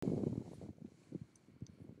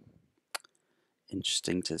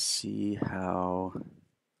Interesting to see how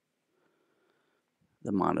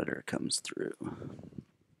the monitor comes through.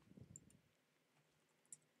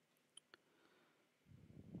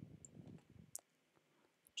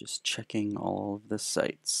 Just checking all of the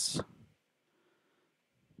sites.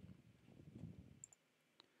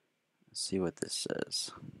 Let's see what this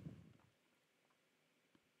says.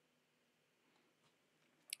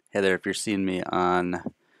 Hey there, if you're seeing me on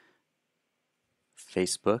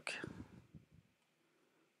Facebook,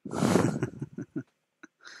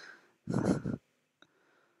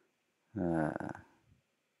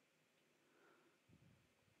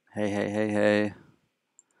 hey.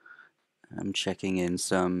 I'm checking in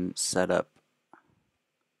some setup.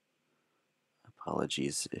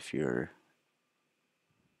 Apologies if you're.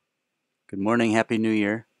 Good morning, Happy New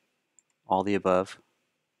Year. All the above.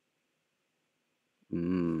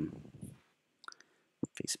 Facebook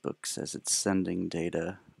says it's sending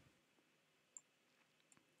data.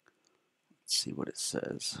 Let's see what it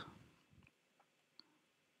says.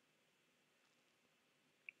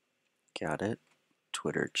 Got it.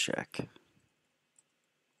 Twitter check.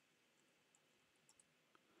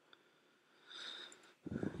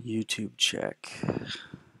 YouTube check.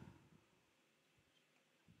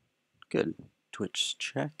 Good. Twitch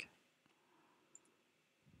check.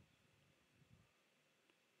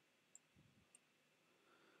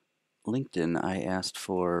 LinkedIn, I asked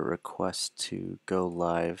for a request to go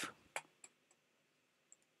live.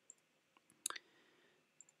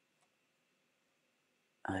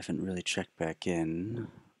 I haven't really checked back in.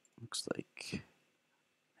 Looks like,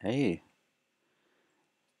 hey,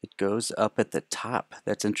 it goes up at the top.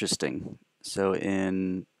 That's interesting. So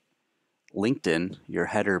in LinkedIn, your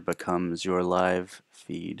header becomes your live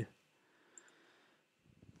feed.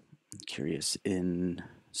 I'm curious in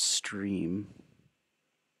stream.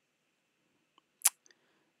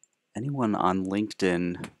 Anyone on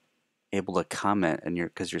LinkedIn able to comment, and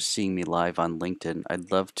because you're seeing me live on LinkedIn,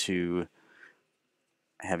 I'd love to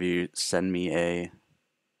have you send me a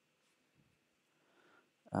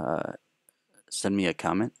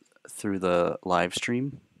comment through the live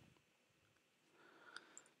stream.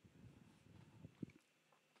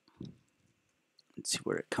 Let's see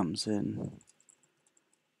where it comes in.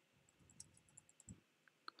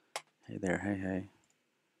 Hey there, hey.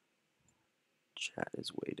 Chat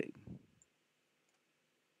is waiting.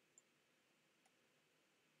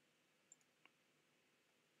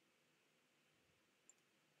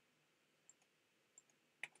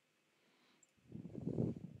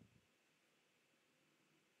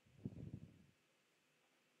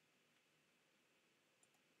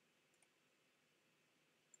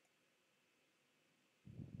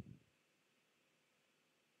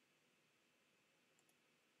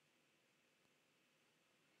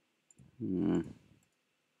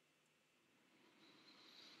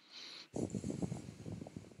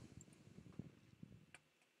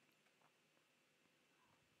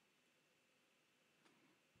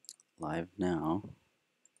 Live now.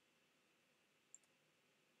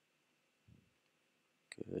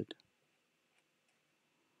 Good.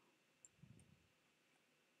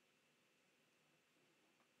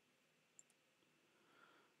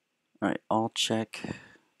 All right, all check.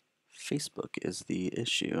 Facebook is the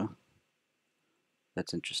issue.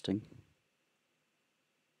 That's interesting.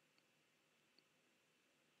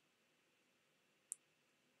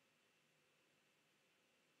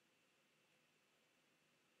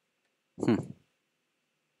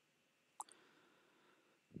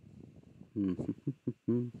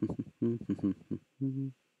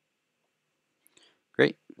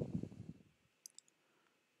 Great.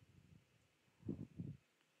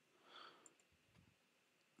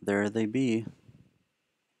 There they be.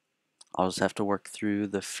 I'll just have to work through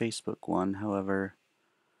the Facebook one. However,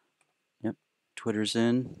 yep, Twitter's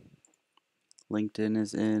in. LinkedIn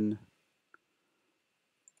is in.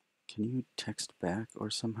 Can you text back or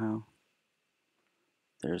somehow?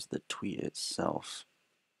 There's the tweet itself.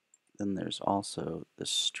 Then there's also the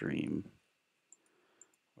stream,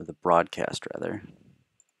 or the broadcast rather.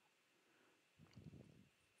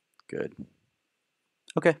 Good.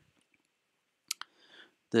 Okay.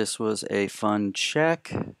 This was a fun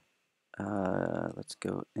check. Let's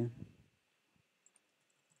go in.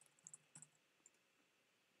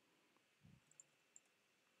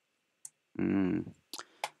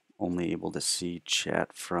 Only able to see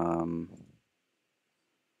chat from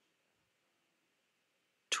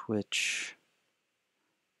Twitch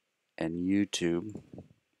and YouTube.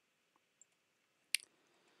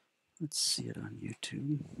 Let's see it on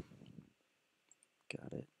YouTube.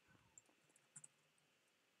 Got it.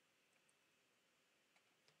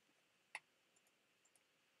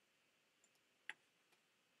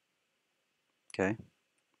 Okay.